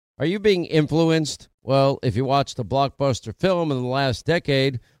Are you being influenced? Well, if you watched a blockbuster film in the last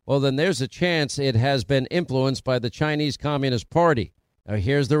decade, well, then there's a chance it has been influenced by the Chinese Communist Party. Now,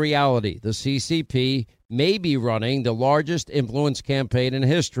 here's the reality. The CCP may be running the largest influence campaign in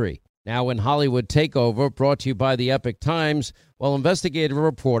history. Now, in Hollywood Takeover, brought to you by the Epoch Times, well, investigative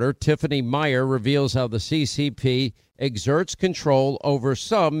reporter Tiffany Meyer reveals how the CCP exerts control over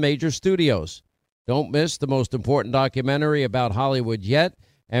some major studios. Don't miss the most important documentary about Hollywood yet.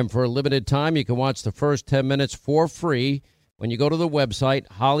 And for a limited time, you can watch the first 10 minutes for free when you go to the website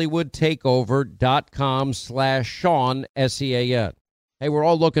hollywoodtakeover.com/Sean, S-E-A-N. Hey, we're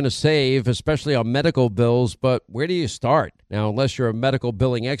all looking to save, especially on medical bills, but where do you start? Now, unless you're a medical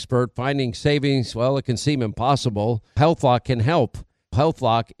billing expert, finding savings, well, it can seem impossible. HealthLock can help.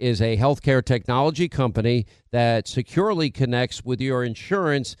 HealthLock is a healthcare technology company that securely connects with your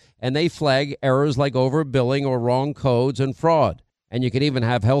insurance, and they flag errors like overbilling or wrong codes and fraud. And you can even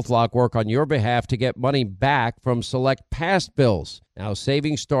have HealthLock work on your behalf to get money back from select past bills. Now,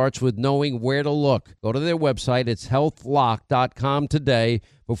 saving starts with knowing where to look. Go to their website. It's healthlock.com today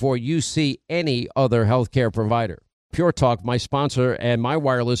before you see any other healthcare provider. Pure Talk, my sponsor and my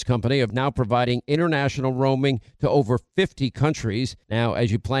wireless company, of now providing international roaming to over 50 countries. Now,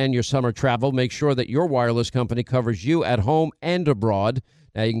 as you plan your summer travel, make sure that your wireless company covers you at home and abroad.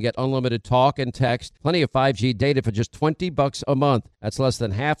 Now, you can get unlimited talk and text, plenty of 5G data for just $20 a month. That's less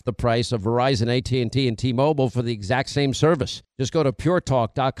than half the price of Verizon, AT&T, and T-Mobile for the exact same service. Just go to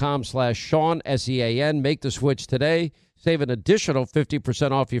puretalk.com/Sean, S-E-A-N. Make the switch today. Save an additional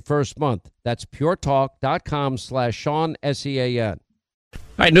 50% off your first month. That's puretalk.com/Sean, S-E-A-N.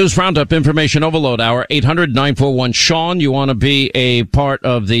 All right, News Roundup, Information Overload Hour, 800-941-SEAN. You want to be a part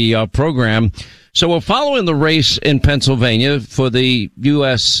of the program. So we're following the race in Pennsylvania for the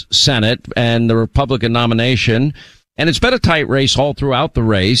U.S. Senate and the Republican nomination. And it's been a tight race all throughout the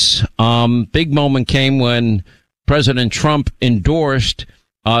race. Big moment came when President Trump endorsed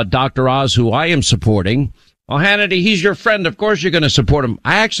Dr. Oz, who I am supporting. Well, Hannity, he's your friend. Of course you're going to support him.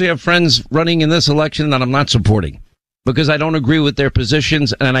 I actually have friends running in this election that I'm not supporting because I don't agree with their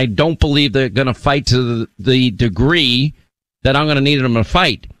positions, and I don't believe they're going to fight to the degree that I'm going to need them to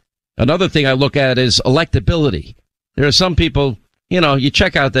fight. Another thing I look at is electability. There are some people, you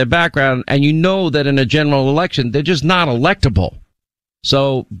check out their background and you know that in a general election, they're just not electable.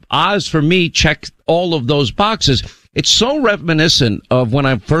 So Oz, for me, checked all of those boxes. It's so reminiscent of when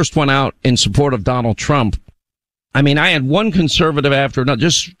I first went out in support of Donald Trump. I mean, I had one conservative after another,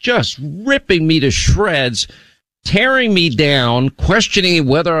 just ripping me to shreds, tearing me down, questioning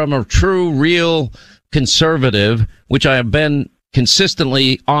whether I'm a true, real conservative, which I have been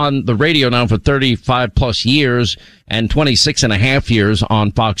consistently on the radio now for 35 plus years and 26 and a half years on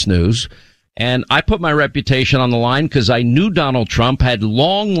Fox News. And I put my reputation on the line because I knew Donald Trump, had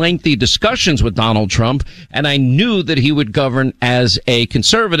long, lengthy discussions with Donald Trump, and I knew that he would govern as a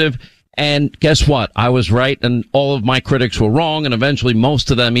conservative. And guess what? I was right, and all of my critics were wrong, and eventually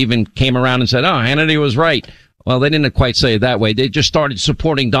most of them even came around and said, oh, Hannity was right. Well, they didn't quite say it that way. They just started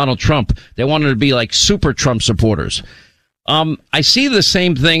supporting Donald Trump. They wanted to be like super Trump supporters. I see the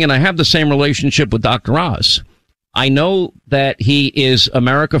same thing, and I have the same relationship with Dr. Oz. I know that he is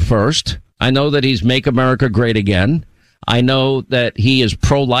America first. I know that he's Make America Great Again. I know that he is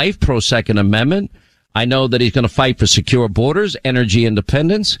pro-life, pro-Second Amendment. I know that he's going to fight for secure borders, energy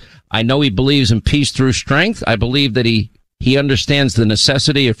independence. I know he believes in peace through strength. I believe that he understands the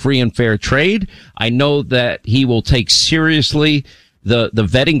necessity of free and fair trade. I know that he will take seriously the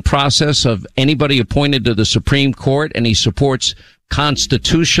vetting process of anybody appointed to the Supreme Court, and he supports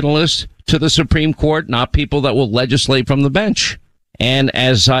constitutionalists to the Supreme Court, not people that will legislate from the bench. And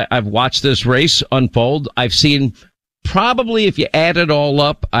as I've watched this race unfold, I've seen probably, if you add it all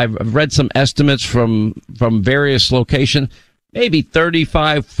up, I've read some estimates from various locations, maybe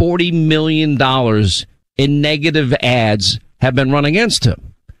 $35-40 million in negative ads have been run against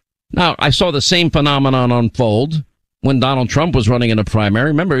him. Now, I saw the same phenomenon unfold when Donald Trump was running in a primary.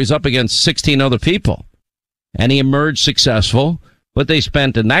 Remember, he's up against 16 other people, and he emerged successful. But they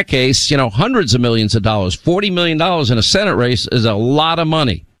spent, in that case, hundreds of millions of dollars. $40 million in a Senate race is a lot of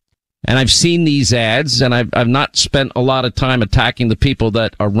money. And I've seen these ads, and I've not spent a lot of time attacking the people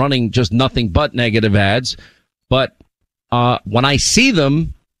that are running just nothing but negative ads. But when I see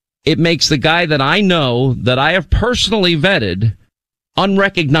them, it makes the guy that I know, that I have personally vetted,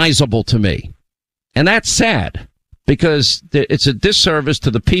 unrecognizable to me. And that's sad, because it's a disservice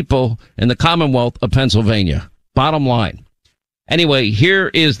to the people in the Commonwealth of Pennsylvania. Bottom line. Anyway, here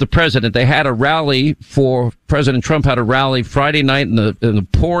is the president. They had a rally President Trump had a rally Friday night in the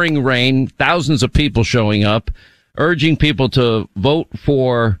pouring rain, thousands of people showing up, urging people to vote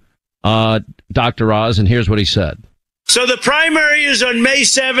for Dr. Oz, and here's what he said. So the primary is on May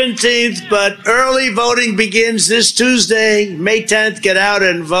 17th, but early voting begins this Tuesday, May 10th. Get out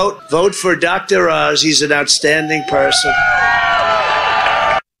and vote. Vote for Dr. Oz. He's an outstanding person.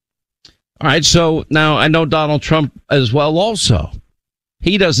 All right, so now I know Donald Trump as well also.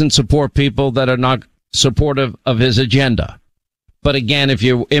 He doesn't support people that are not supportive of his agenda. But again, if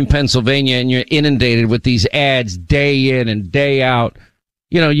you're in Pennsylvania and you're inundated with these ads day in and day out,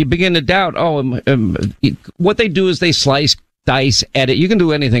 you begin to doubt, what they do is they slice, dice, edit. You can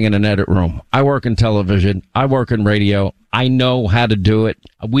do anything in an edit room. I work in television. I work in radio. I know how to do it.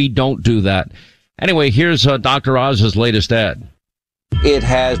 We don't do that. Anyway, here's Dr. Oz's latest ad. It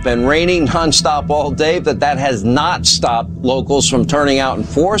has been raining nonstop all day, but that has not stopped locals from turning out in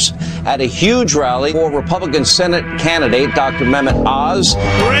force at a huge rally for Republican Senate candidate Dr. Mehmet Oz.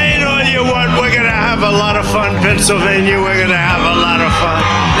 Rain all you want. We're going to have a lot of fun, Pennsylvania. We're going to have a lot of fun.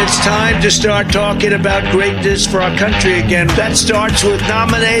 It's time to start talking about greatness for our country again. That starts with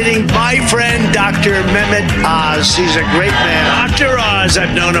nominating my friend, Dr. Mehmet Oz. He's a great man. Dr. Oz,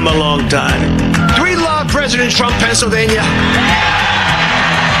 I've known him a long time. Do we love President Trump, Pennsylvania?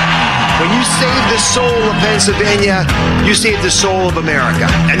 When you save the soul of Pennsylvania, you save the soul of America.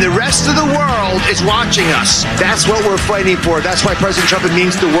 And the rest of the world is watching us. That's what we're fighting for. That's why President Trump, it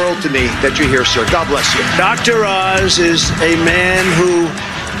means the world to me that you're here, sir. God bless you. Dr. Oz is a man who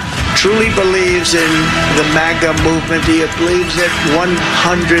truly believes in the MAGA movement. He believes it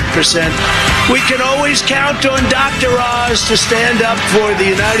 100%. We can always count on Dr. Oz to stand up for the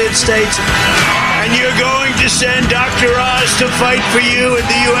United States. And you're going to send Dr. Oz to fight for you in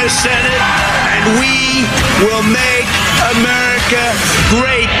the U.S. Senate. And we will make America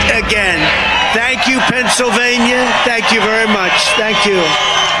great again. Thank you, Pennsylvania. Thank you very much. Thank you.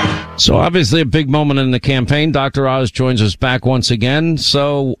 So obviously a big moment in the campaign. Dr. Oz joins us back once again.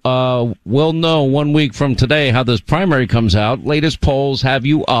 So we'll know 1 week from today how this primary comes out. Latest polls have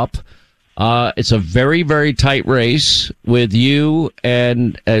you up. It's a very, very tight race with you,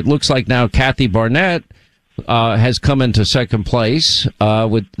 and it looks like now Kathy Barnett has come into second place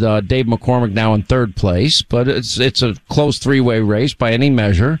with Dave McCormick now in third place. But it's a close three-way race by any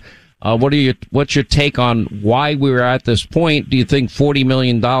measure. What's your take on why we're at this point? Do you think $40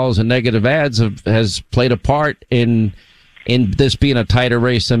 million in negative ads has played a part in this being a tighter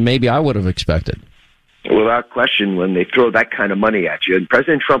race than maybe I would have expected? Without question, when they throw that kind of money at you, and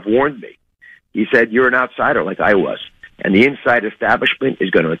President Trump warned me. He said, you're an outsider like I was, and the inside establishment is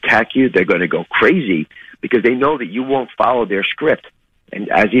going to attack you. They're going to go crazy because they know that you won't follow their script. And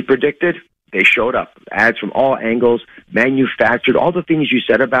as he predicted, they showed up. Ads from all angles, manufactured, all the things you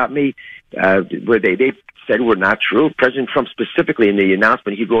said about me, where they said were not true. President Trump specifically in the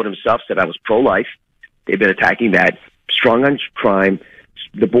announcement he wrote himself said I was pro-life. They've been attacking that, strong on crime,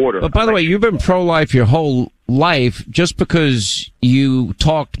 the border. But by the way, you've been pro-life your whole life. Just because you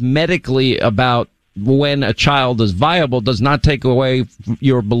talked medically about when a child is viable does not take away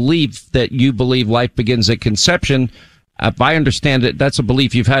your belief that you believe life begins at conception. If I understand it, that's a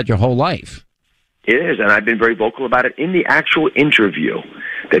belief you've had your whole life. It is, and I've been very vocal about it. In the actual interview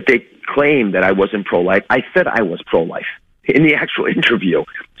that they claimed that I wasn't pro-life, I said I was pro-life in the actual interview.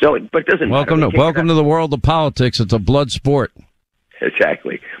 So, but it doesn't matter. Welcome to the world of politics. It's a blood sport.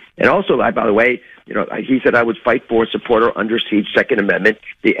 Exactly. And also, by the way, he said I would fight for, support or under siege Second Amendment.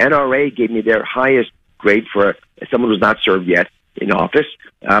 The NRA gave me their highest grade for someone who's not served yet in office.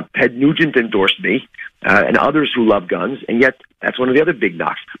 Ted Nugent endorsed me, and others who love guns, and yet that's one of the other big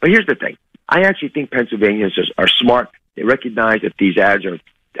knocks. But here's the thing. I actually think Pennsylvanians are smart. They recognize that these ads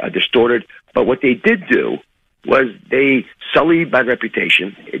are distorted. But what they did do was they sullied my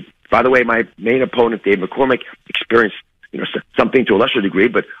reputation. By the way, my main opponent, Dave McCormick, experienced something to a lesser degree,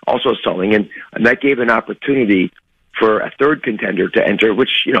 but also sullying, and that gave an opportunity for a third contender to enter,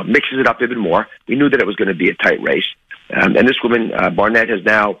 which mixes it up even more. We knew that it was going to be a tight race, and this woman Barnett has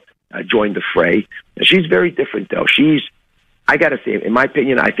now joined the fray. She's very different, though. I got to say, in my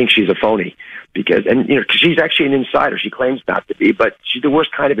opinion, I think she's a phony because she's actually an insider. She claims not to be, but she's the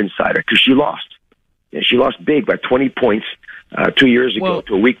worst kind of insider because she lost. She lost big by 20 points 2 years ago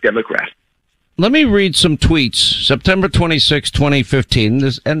to a weak Democrat. Let me read some tweets. September 26,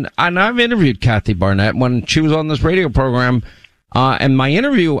 2015. And I've interviewed Kathy Barnett when she was on this radio program. And my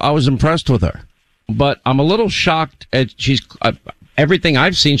interview, I was impressed with her. But I'm a little shocked at everything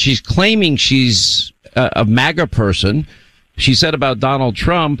I've seen. She's claiming she's a MAGA person. She said about Donald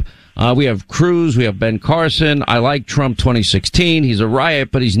Trump, we have Cruz, we have Ben Carson. I like Trump 2016. He's a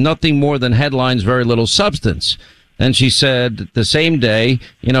riot, but he's nothing more than headlines, very little substance. Then she said the same day,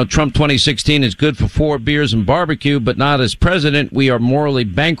 Trump 2016 is good for 4 beers and barbecue, but not as president. We are morally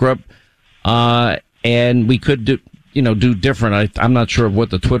bankrupt, and we could do different. I'm not sure of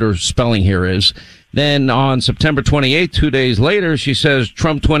what the Twitter spelling here is. Then on September 28th, 2 days later, she says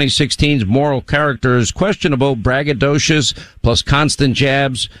Trump 2016's moral character is questionable, braggadocious, plus constant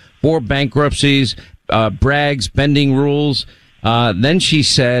jabs, 4 bankruptcies, brags, bending rules. Then she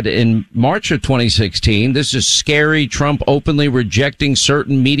said in March of 2016, this is scary. Trump openly rejecting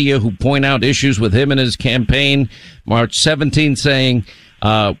certain media who point out issues with him and his campaign. March 17th saying,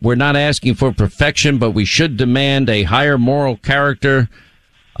 we're not asking for perfection, but we should demand a higher moral character.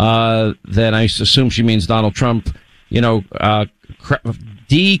 Then I assume she means Donald Trump, D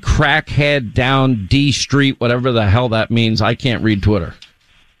crackhead down D street, whatever the hell that means. I can't read Twitter.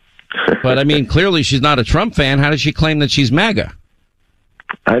 But I mean, clearly she's not a Trump fan. How does she claim that she's MAGA?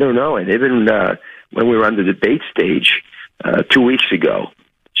 I don't know. And even when we were on the debate stage 2 weeks ago,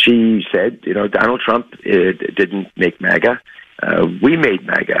 she said, Donald Trump didn't make MAGA. We made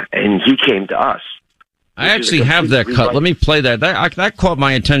MAGA, and he came to us. I actually have that cut. Let me play that. That caught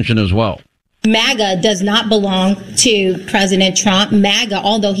my attention as well. MAGA does not belong to President Trump. MAGA,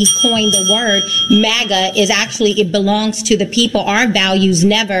 although he coined the word, MAGA it belongs to the people. Our values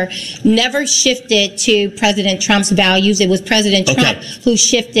never shifted to President Trump's values. It was President Trump who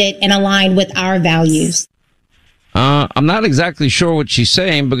shifted and aligned with our values. I'm not exactly sure what she's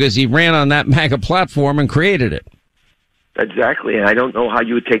saying because he ran on that MAGA platform and created it. Exactly, and I don't know how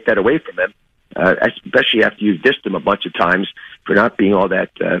you would take that away from him, especially after you've dissed him a bunch of times for not being all that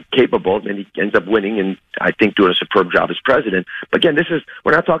capable, and he ends up winning and I think doing a superb job as president. But again,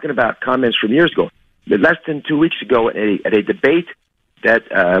 we're not talking about comments from years ago. Less than 2 weeks ago at a debate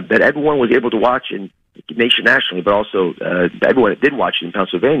that everyone was able to watch nationally, but also everyone that did watch it in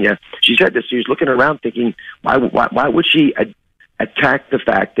Pennsylvania, she said this. She was looking around thinking, why would she attack the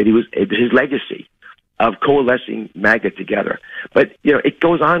fact that his legacy of coalescing MAGA together? But it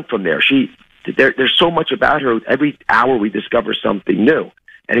goes on from there. There's so much about her. Every hour we discover something new,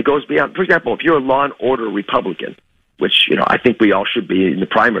 and it goes beyond. For example, if you're a law and order Republican, which I think we all should be in the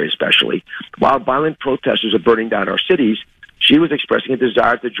primary, especially while violent protesters are burning down our cities, she was expressing a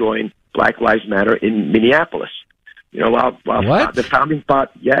desire to join Black Lives Matter in Minneapolis. While the founding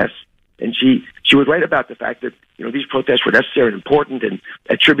thought, yes. And she was right about the fact that these protests were necessary and important, and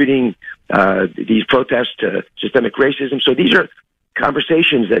attributing these protests to systemic racism. So these are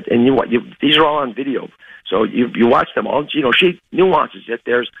conversations these are all on video. So you watch them all. She nuances it.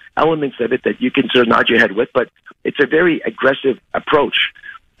 There's elements of it that you can sort of nod your head with, but it's a very aggressive approach.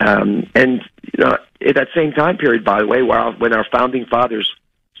 And at that same time period, by the way, when our founding fathers'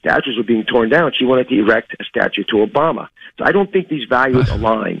 statues were being torn down, she wanted to erect a statue to Obama. So I don't think these values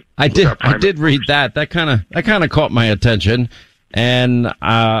align. I did read that. That kind of caught my attention, and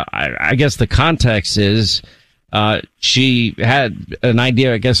I guess the context is she had an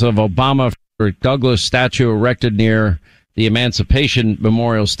idea, I guess, of Obama for Douglas statue erected near the Emancipation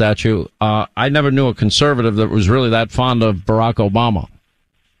Memorial statue. I never knew a conservative that was really that fond of Barack Obama.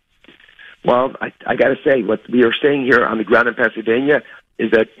 Well, I got to say, what we are saying here on the ground in Pennsylvania is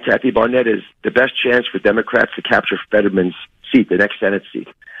that Kathy Barnett is the best chance for Democrats to capture Fetterman's seat, the next Senate seat.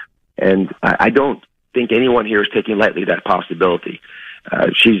 And I don't think anyone here is taking lightly that possibility.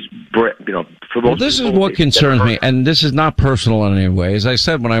 She's, for most this people, is what concerns me, and this is not personal in any way. As I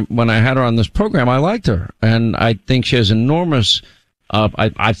said, when I had her on this program, I liked her, and I think she has enormous.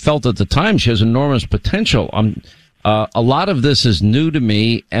 I felt at the time she has enormous potential. A lot of this is new to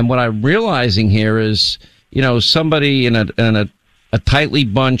me, and what I'm realizing here is, somebody in a tightly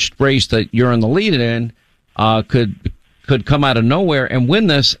bunched race that you're in the lead in, could come out of nowhere and win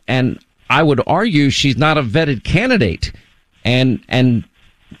this. And I would argue she's not a vetted candidate. And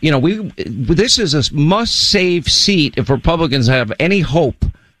this is a must-save seat if Republicans have any hope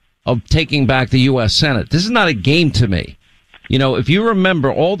of taking back the U.S. Senate. This is not a game to me. If you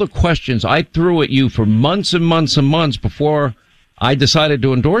remember all the questions I threw at you for months and months and months before I decided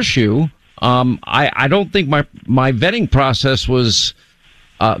to endorse you, I don't think my vetting process was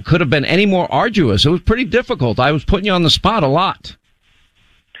could have been any more arduous. It was pretty difficult. I was putting you on the spot a lot.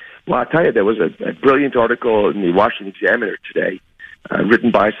 Well, I'll tell you, there was a brilliant article in the Washington Examiner today, written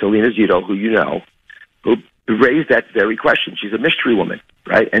by Selena Zito, who raised that very question. She's a mystery woman,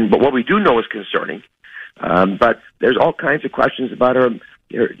 right? But what we do know is concerning. But there's all kinds of questions about her,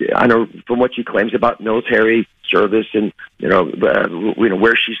 from what she claims about military service and,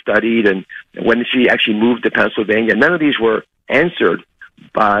 where she studied and when she actually moved to Pennsylvania. None of these were answered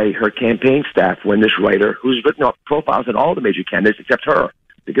by her campaign staff when this writer, who's written up profiles on all the major candidates except her,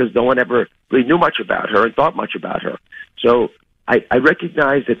 because no one ever really knew much about her and thought much about her. So I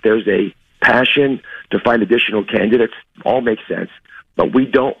recognize that there's a passion to find additional candidates. All makes sense. But we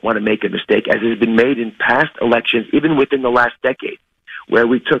don't want to make a mistake, as has been made in past elections, even within the last decade, where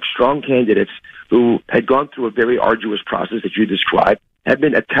we took strong candidates who had gone through a very arduous process that you described, have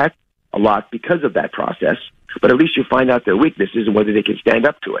been attacked a lot because of that process. But at least you find out their weaknesses and whether they can stand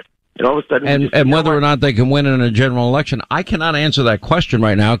up to it. And all of a sudden, and whether or not they can win in a general election, I cannot answer that question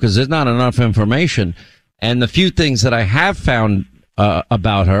right now because there's not enough information. And the few things that I have found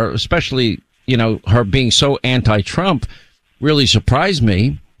about her, especially, you know, her being so anti-Trump, really surprised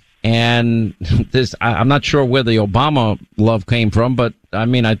me. And I'm not sure where the Obama love came from, but I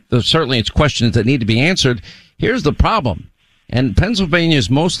mean, certainly it's questions that need to be answered. Here's the problem. And Pennsylvania is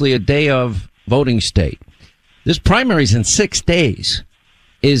mostly a day of voting state. This primary is in 6 days.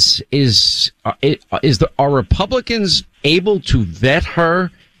 Are Republicans able to vet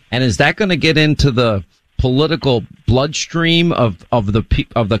her? And is that going to get into the political bloodstream of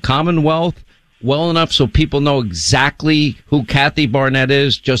the Commonwealth well enough so people know exactly who Kathy Barnett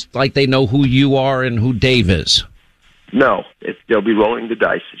is, just like they know who you are and who Dave is? No, they'll be rolling the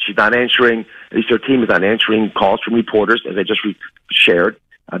dice. She's not answering, at least her team is not answering calls from reporters, as I just shared.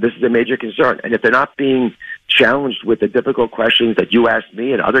 This is a major concern. And if they're not being challenged with the difficult questions that you asked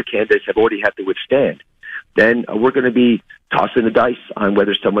me and other candidates have already had to withstand, then we're going to be tossing the dice on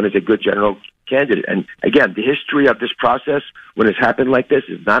whether someone is a good general candidate. And again, the history of this process, when it's happened like this,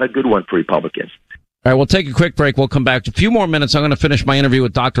 is not a good one for Republicans. All right, we'll take a quick break. We'll come back. A few more minutes. I'm going to finish my interview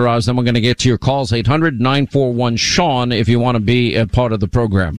with Dr. Oz, then we're going to get to your calls. 800-941-SEAN if you want to be a part of the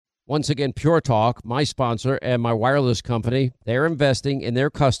program. Once again, Pure Talk, my sponsor and my wireless company, they're investing in their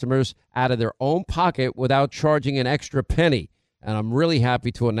customers out of their own pocket without charging an extra penny. And I'm really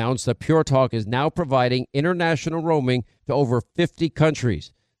happy to announce that Pure Talk is now providing international roaming to over 50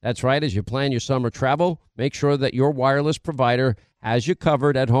 countries. That's right. As you plan your summer travel, make sure that your wireless provider has you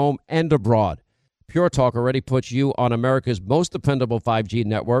covered at home and abroad. Pure Talk already puts you on America's most dependable 5G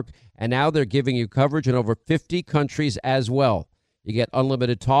network, and now they're giving you coverage in over 50 countries as well. You get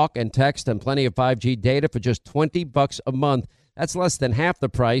unlimited talk and text and plenty of 5G data for just $20 a month. That's less than half the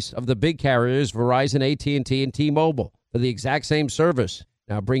price of the big carriers, Verizon, AT&T, and T-Mobile, for the exact same service.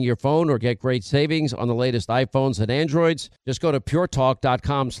 Now bring your phone or get great savings on the latest iPhones and Androids. Just go to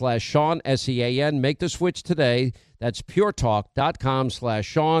puretalk.com/Sean, S-E-A-N. Make the switch today. That's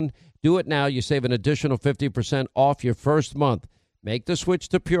puretalk.com/Sean. Do it now. You save an additional 50% off your first month. Make the switch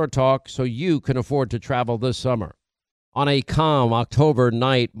to Pure Talk so you can afford to travel this summer. On a calm October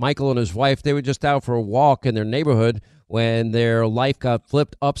night, Michael and his wife, they were just out for a walk in their neighborhood when their life got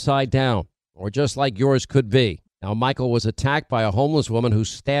flipped upside down, or just like yours could be. Now, Michael was attacked by a homeless woman who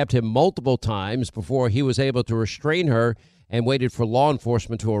stabbed him multiple times before he was able to restrain her and waited for law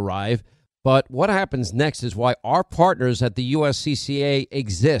enforcement to arrive. But what happens next is why our partners at the USCCA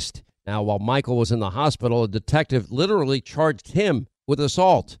exist. Now, while Michael was in the hospital, a detective literally charged him with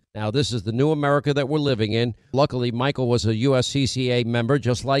assault. Now, this is the new America that we're living in. Luckily, Michael was a USCCA member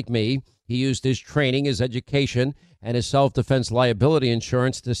just like me. He used his training, his education, and his self-defense liability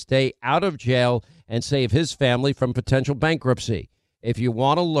insurance to stay out of jail and save his family from potential bankruptcy. If you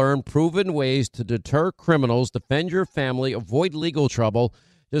want to learn proven ways to deter criminals, defend your family, avoid legal trouble,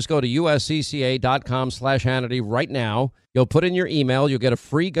 just go to uscca.com/Hannity right now. You'll put in your email. You'll get a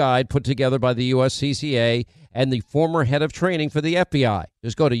free guide put together by the USCCA and the former head of training for the FBI.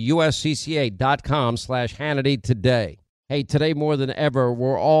 Just go to uscca.com/Hannity today. Hey, today more than ever,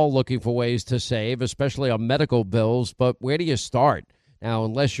 we're all looking for ways to save, especially on medical bills. But where do you start? Now,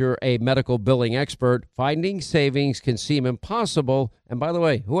 unless you're a medical billing expert, finding savings can seem impossible. And by the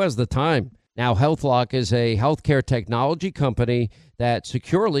way, who has the time? Now, HealthLock is a healthcare technology company that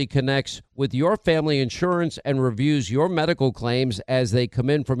securely connects with your family insurance and reviews your medical claims as they come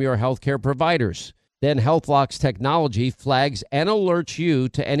in from your healthcare providers. Then HealthLock's technology flags and alerts you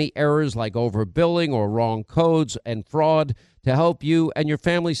to any errors like overbilling or wrong codes and fraud to help you and your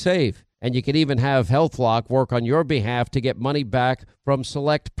family save. And you can even have HealthLock work on your behalf to get money back from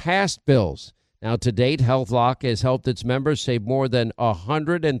select past bills. Now, to date, HealthLock has helped its members save more than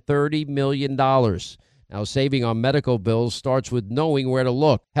 $130 million. Now, saving on medical bills starts with knowing where to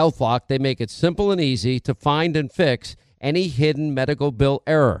look. HealthLock, they make it simple and easy to find and fix any hidden medical bill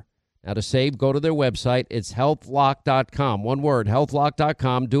error. Now, to save, go to their website. It's healthlock.com. One word,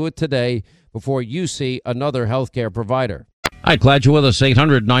 healthlock.com. Do it today before you see another healthcare provider. All right, glad you're with us.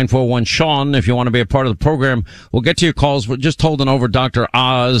 800-941-SEAN if you want to be a part of the program. We'll get to your calls. We're just holding over Dr.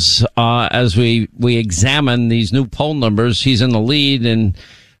 Oz as we examine these new poll numbers. He's in the lead and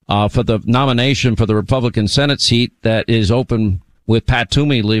for the nomination for the Republican Senate seat that is open with Pat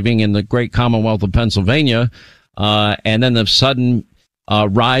Toomey leaving in the great Commonwealth of Pennsylvania, and then the sudden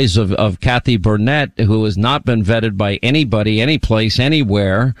rise of Kathy Burnett, who has not been vetted by anybody, any place,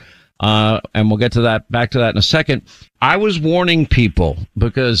 anywhere. And we'll get to that, back to that in a second. I was warning people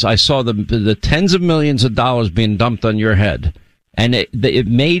because I saw the tens of millions of dollars being dumped on your head. And it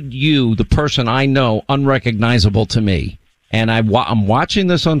made you, the person I know, unrecognizable to me. And I'm watching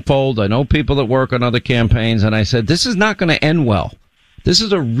this unfold. I know people that work on other campaigns, and I said, this is not going to end well. This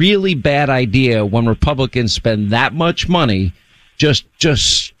is a really bad idea when Republicans spend that much money just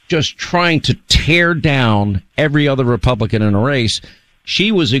trying to tear down every other Republican in a race.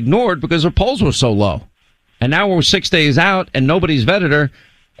 She was ignored because her polls were so low. And now we're 6 days out and nobody's vetted her.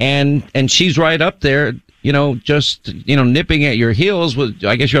 And she's right up there, nipping at your heels with,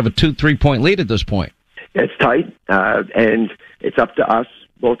 I guess you have a 2-3 point lead at this point. It's tight. And it's up to us,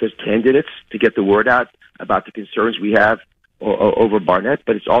 both as candidates, to get the word out about the concerns we have over Barnett,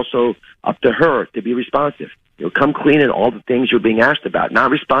 but it's also up to her to be responsive. Come clean in all the things you're being asked about, not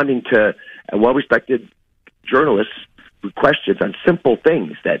responding to a well-respected journalists with questions on simple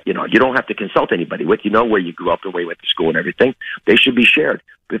things that, you don't have to consult anybody with. Where you grew up and where you went to school and everything. They should be shared.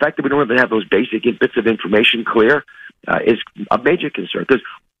 But the fact that we don't even have those basic bits of information clear is a major concern, because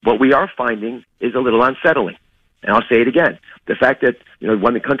what we are finding is a little unsettling. And I'll say it again. The fact that,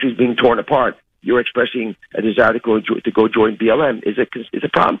 when the country's being torn apart, you're expressing a desire to go join BLM is a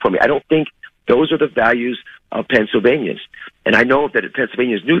problem for me. I don't think those are the values of Pennsylvanians. And I know that if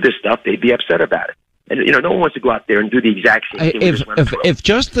Pennsylvanians knew this stuff, they'd be upset about it. And, no one wants to go out there and do the exact same thing. If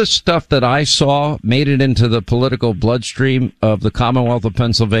just the stuff that I saw made it into the political bloodstream of the Commonwealth of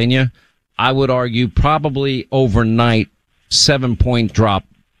Pennsylvania, I would argue probably overnight 7-point drop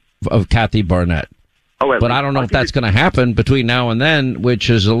of Kathy Barnett. But I don't know if that's going to happen between now and then, which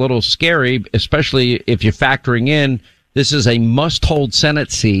is a little scary, especially if you're factoring in this is a must-hold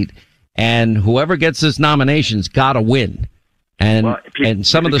Senate seat, and whoever gets this nomination's got to win. And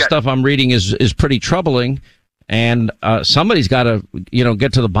some of the stuff I'm reading is pretty troubling, and somebody's got to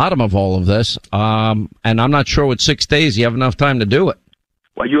get to the bottom of all of this. And I'm not sure with 6 days you have enough time to do it.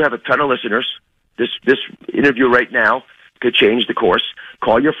 Well, you have a ton of listeners. This interview right now could change the course.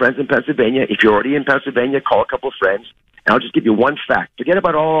 Call your friends in Pennsylvania. If you're already in Pennsylvania, call a couple of friends. And I'll just give you one fact. Forget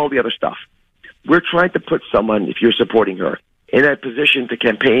about all the other stuff. We're trying to put someone, if you're supporting her, in a position to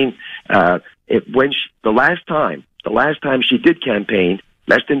campaign. The last time she did campaign,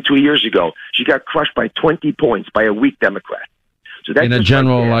 less than 2 years ago, she got crushed by 20 points by a weak Democrat. So that's in a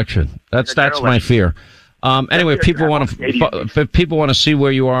general election. That's my fear. Anyway, if people want to see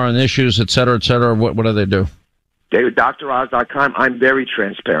where you are on issues, et cetera, what do they do? DrOz.com. I'm very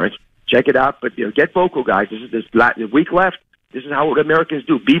transparent. Check it out. But get vocal, guys. This week left. This is how Americans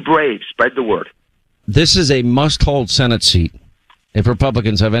do. Be brave. Spread the word. This is a must-hold Senate seat if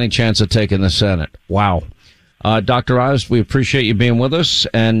Republicans have any chance of taking the Senate. Wow. Dr. Oz, we appreciate you being with us,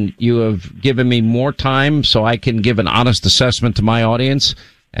 and you have given me more time so I can give an honest assessment to my audience,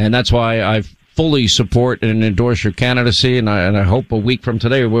 and that's why I fully support and endorse your candidacy, and I hope a week from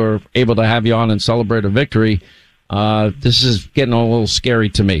today we're able to have you on and celebrate a victory. This is getting a little scary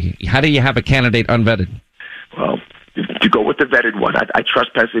to me. How do you have a candidate unvetted? Well, to go with the vetted one. I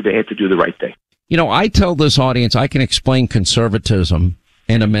trust Pennsylvania to do the right thing. I tell this audience I can explain conservatism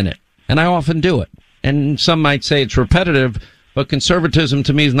in a minute, and I often do it. And some might say it's repetitive, but conservatism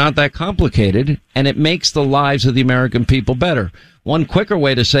to me is not that complicated, and it makes the lives of the American people better. One quicker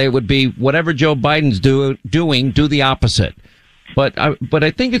way to say it would be whatever Joe Biden's doing, do the opposite. But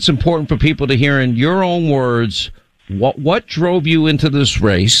I think it's important for people to hear in your own words what drove you into this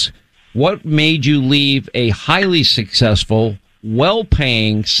race, what made you leave a highly successful,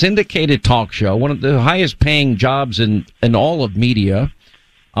 well-paying, syndicated talk show, one of the highest-paying jobs in all of media,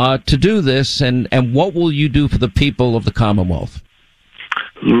 to do this, and what will you do for the people of the Commonwealth?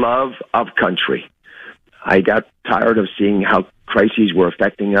 Love of country. I got tired of seeing how crises were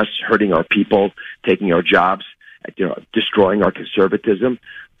affecting us, hurting our people, taking our jobs, destroying our conservatism.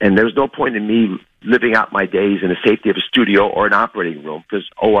 And there's no point in me living out my days in the safety of a studio or an operating room, because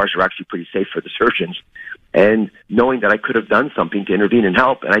ORs are actually pretty safe for the surgeons, and knowing that I could have done something to intervene and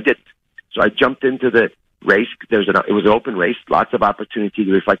help, and I didn't. So I jumped into the race. It was an open race, lots of opportunity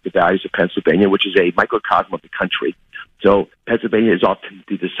to reflect the values of Pennsylvania, which is a microcosm of the country. So Pennsylvania is often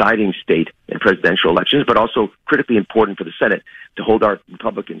the deciding state in presidential elections, but also critically important for the Senate to hold our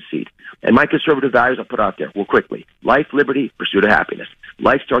Republican seat. And my conservative values I'll put out there real quickly. Life, liberty, pursuit of happiness.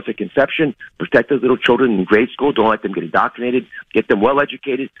 Life starts at conception. Protect those little children in grade school. Don't let them get indoctrinated. Get them well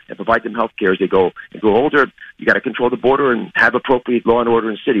educated and provide them health care as they grow older. You got to control the border and have appropriate law and order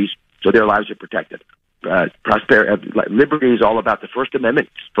in cities so their lives are protected. liberty is all about the First Amendment,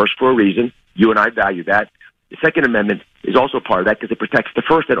 first for a reason. You and I value that. The Second Amendment is also part of that because it protects the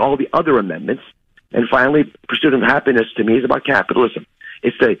First and all the other amendments. And finally, pursuit of happiness to me is about capitalism.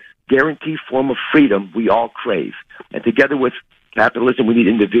 It's the guaranteed form of freedom we all crave. And together with capitalism, we need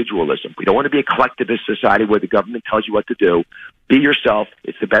individualism. We don't want to be a collectivist society where the government tells you what to do. Be yourself.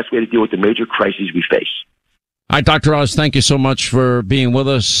 It's the best way to deal with the major crises we face. All right, Dr. Oz, thank you so much for being with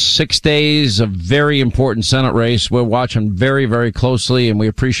us. 6 days, a very important Senate race. We're watching very, very closely, and we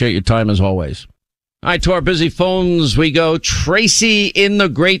appreciate your time as always. All right, to our busy phones we go. Tracy in the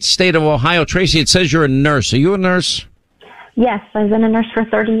great state of Ohio. Tracy, it says you're a nurse. Are you a nurse? Yes, I've been a nurse for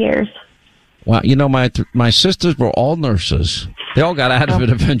 30 years. Wow, you know, my sisters were all nurses. They all got out of it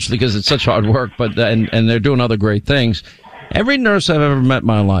eventually because it's such hard work, but and they're doing other great things. Every nurse I've ever met in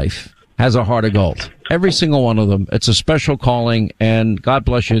my life has a heart of gold. Every single one of them. It's a special calling, and God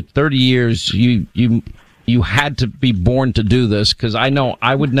bless you. 30 years, you had to be born to do this, because I know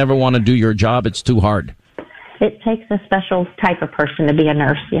I would never want to do your job. It's too hard. It takes a special type of person to be a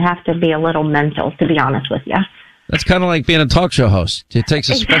nurse. You have to be a little mental, to be honest with you. That's kind of like being a talk show host. It takes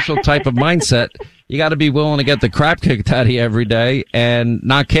a special type of mindset. You got to be willing to get the crap kicked out of you every day and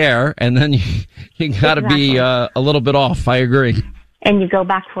not care, and then you got to be a little bit off. I agree. And you go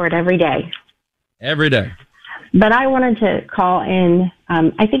back for it every day. Every day. But I wanted to call in.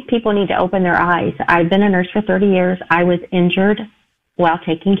 I think people need to open their eyes. I've been a nurse for 30 years. I was injured while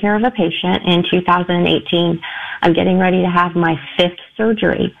taking care of a patient in 2018. I'm getting ready to have my 5th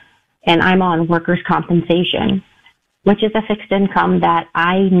surgery, and I'm on workers' compensation, which is a fixed income that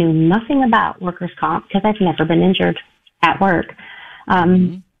I knew nothing about workers' comp because I've never been injured at work.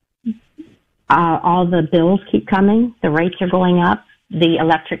 All the bills keep coming. The rates are going up. The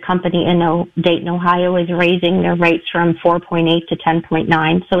electric company in Dayton, Ohio is raising their rates from 4.8 to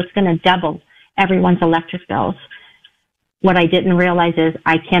 10.9. So it's going to double everyone's electric bills. What I didn't realize is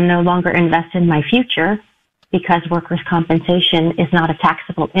I can no longer invest in my future because workers' compensation is not a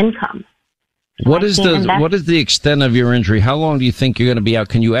taxable income. So what is the extent of your injury? How long do you think you're going to be out?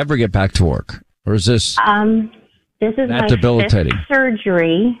 Can you ever get back to work? Or is this this is my debilitating 5th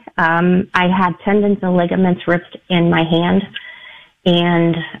surgery. I had tendons and ligaments ripped in my hand.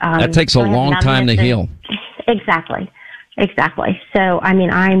 And that takes a long time to heal. Exactly. So, I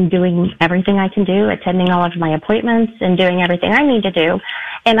mean, I'm doing everything I can do, attending all of my appointments and doing everything I need to do.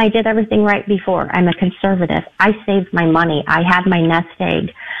 And I did everything right before. I'm a conservative. I saved my money. I had my nest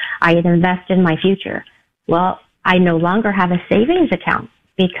egg. I had invested in my future. Well, I no longer have a savings account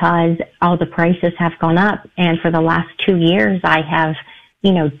because all the prices have gone up. And for the last 2 years, I have,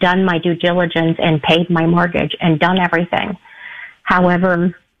 done my due diligence and paid my mortgage and done everything.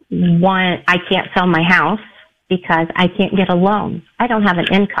 However, I can't sell my house because I can't get a loan. I don't have an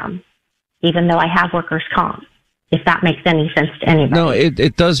income, even though I have workers' comp, if that makes any sense to anybody. No,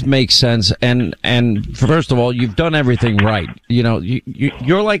 it does make sense. And first of all, you've done everything right.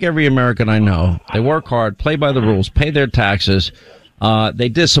 You're like every American I know. They work hard, play by the rules, pay their taxes. They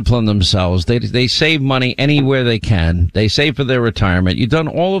discipline themselves. They save money anywhere they can. They save for their retirement. You've done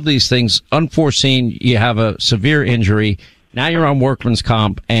all of these things unforeseen. You have a severe injury. Now you're on workman's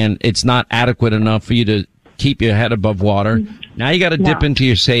comp, and it's not adequate enough for you to keep your head above water. Now you got to dip into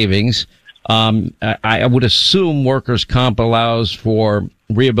your savings. I would assume workers' comp allows for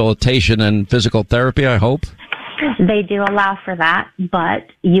rehabilitation and physical therapy, I hope. They do allow for that, but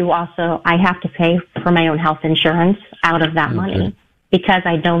I have to pay for my own health insurance out of that money because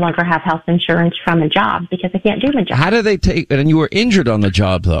I no longer have health insurance from a job because I can't do my job. How do they take, and you were injured on the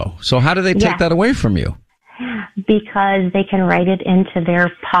job though, so how do they take that away from you? Because they can write it into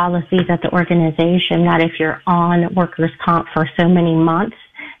their policies at the organization that if you're on workers' comp for so many months,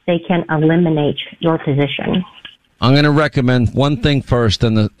 they can eliminate your position. I'm going to recommend one thing first,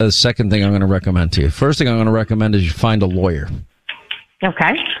 and the second thing I'm going to recommend to you. First thing I'm going to recommend is you find a lawyer.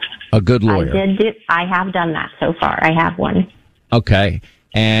 Okay. A good lawyer. I have done that so far. I have one. Okay.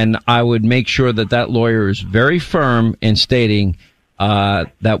 And I would make sure that lawyer is very firm in stating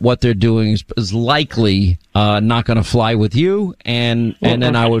that what they're doing is likely not going to fly with you, and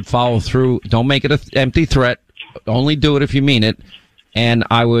then I would follow through. Don't make it an empty threat. Only do it if you mean it. And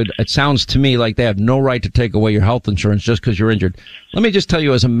it sounds to me like they have no right to take away your health insurance just because you're injured. Let me just tell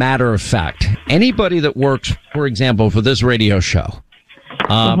you as a matter of fact, anybody that works, for example, for this radio show,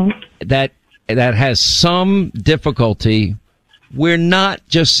 that has some difficulty, we're not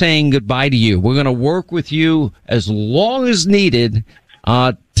just saying goodbye to you. We're going to work with you as long as needed,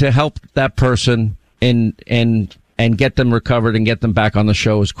 to help that person and get them recovered and get them back on the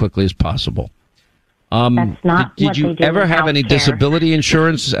show as quickly as possible. That's not did you ever have any disability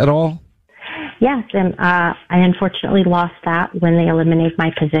insurance at all? Yes, and I unfortunately lost that when they eliminated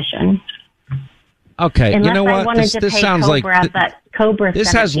my position. Okay, Unless you know I what? This sounds Cobra, like but Cobra.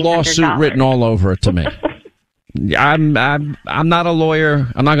 this has lawsuit written all over it to me. I'm not a lawyer.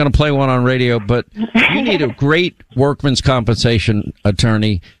 I'm not going to play one on radio, but you need a great workman's compensation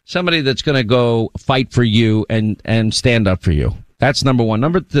attorney, somebody that's going to go fight for you and stand up for you. That's number one.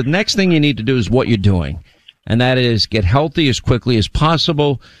 The next thing you need to do is what you're doing, and that is get healthy as quickly as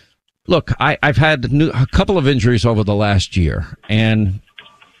possible. Look, I've had a couple of injuries over the last year, and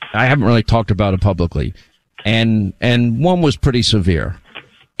I haven't really talked about it publicly, and one was pretty severe,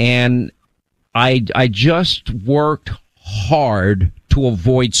 and I just worked hard to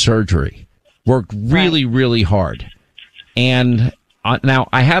avoid surgery, worked really, really hard, and now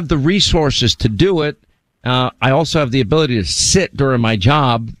I have the resources to do it. I also have the ability to sit during my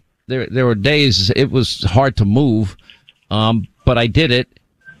job. There were days it was hard to move, but I did it.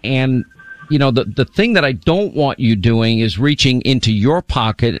 And, you know, the thing that I don't want you doing is reaching into your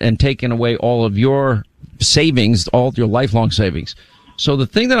pocket and taking away all of your savings, all of your lifelong savings. So the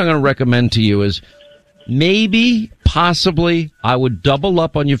thing that I'm going to recommend to you is possibly, I would double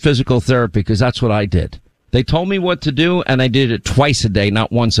up on your physical therapy, because that's what I did. They told me what to do, and I did it twice a day,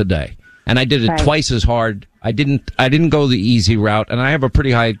 not once a day. And I did it twice as hard. I didn't go the easy route, and I have a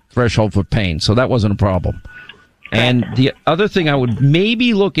pretty high threshold for pain, so that wasn't a problem. And the other thing I would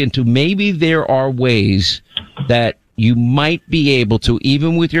maybe look into, maybe there are ways that you might be able to,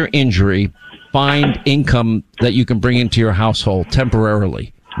 even with your injury, find income that you can bring into your household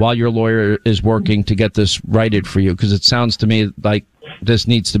temporarily while your lawyer is working to get this righted for you, because it sounds to me like this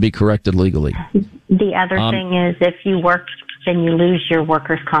needs to be corrected legally. The other thing is, if you work, then you lose your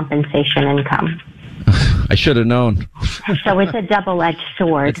workers' compensation income. I should have known. So it's a double-edged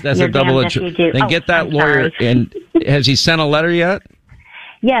sword. That's a double-edged sword. Then get that lawyer. And has he sent a letter yet?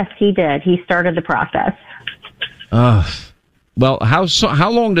 Yes, he did. He started the process. Well,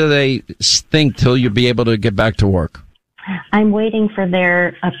 how long do they think till you'll be able to get back to work? I'm waiting for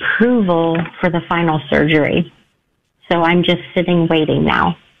their approval for the final surgery. So I'm just sitting waiting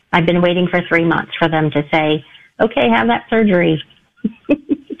now. I've been waiting for 3 months for them to say, okay, have that surgery.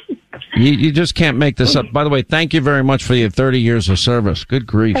 You just can't make this up. By the way, thank you very much for your 30 years of service. Good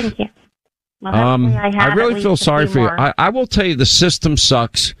grief. Thank you. Well, I really feel sorry for you. I will tell you, the system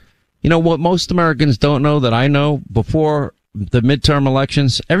sucks. You know what most Americans don't know that I know? Before the midterm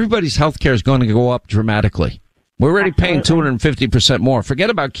elections, everybody's health care is going to go up dramatically. We're already paying 250% more. Forget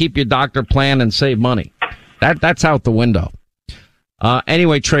about keep your doctor plan and save money. That's out the window.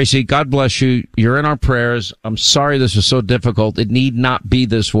 Anyway, Tracy, God bless you. You're in our prayers. I'm sorry this is so difficult. It need not be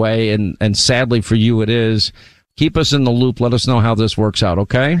this way, and sadly for you it is. Keep us in the loop. Let us know how this works out,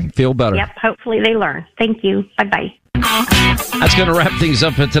 okay? Feel better. Yep, hopefully they learn. Thank you. Bye-bye. That's going to wrap things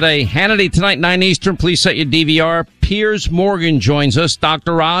up for today. Hannity tonight, 9 Eastern. Please set your DVR. Piers Morgan joins us.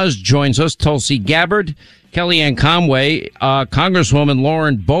 Dr. Oz joins us. Tulsi Gabbard. Kellyanne Conway, Congresswoman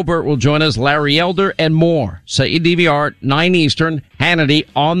Lauren Boebert will join us, Larry Elder, and more. Set your DVR, 9 Eastern, Hannity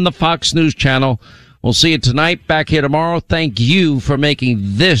on the Fox News Channel. We'll see you tonight, back here tomorrow. Thank you for making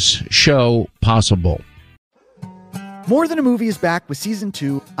this show possible. More Than a Movie is back with Season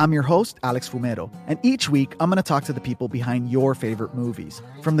 2. I'm your host, Alex Fumero, and each week I'm going to talk to the people behind your favorite movies.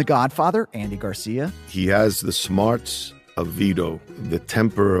 From The Godfather, Andy Garcia. He has the smarts of Vito, the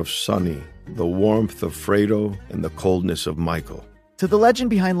temper of Sonny, the warmth of Fredo, and the coldness of Michael. To the legend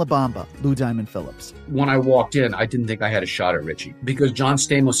behind La Bamba, Lou Diamond Phillips. When I walked in, I didn't think I had a shot at Richie because John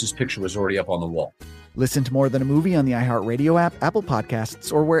Stamos' picture was already up on the wall. Listen to More Than a Movie on the iHeartRadio app, Apple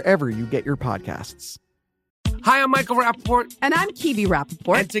Podcasts, or wherever you get your podcasts. Hi, I'm Michael Rappaport. And I'm Kibi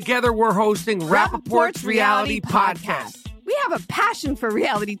Rappaport. And together we're hosting Rappaport's Reality Podcast. We have a passion for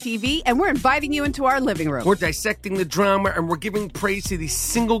reality TV, and we're inviting you into our living room. We're dissecting the drama, and we're giving praise to the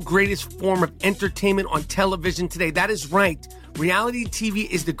single greatest form of entertainment on television today. That is right. Reality TV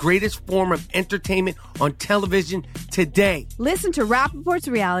is the greatest form of entertainment on television today. Listen to Rappaport's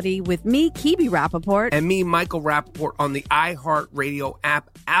Reality with me, Kibi Rappaport. And me, Michael Rappaport, on the iHeartRadio app,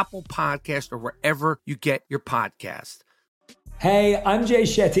 Apple Podcast, or wherever you get your podcast. Hey, I'm Jay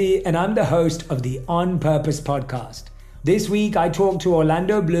Shetty, and I'm the host of the On Purpose podcast. This week, I talked to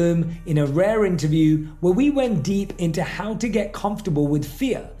Orlando Bloom in a rare interview where we went deep into how to get comfortable with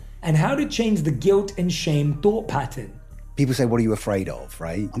fear and how to change the guilt and shame thought pattern. People say, what are you afraid of,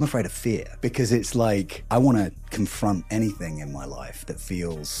 right? I'm afraid of fear because it's like I want to confront anything in my life that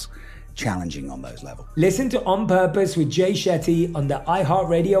feels challenging on those levels. Listen to On Purpose with Jay Shetty on the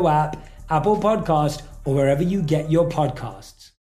iHeartRadio app, Apple Podcast, or wherever you get your podcasts.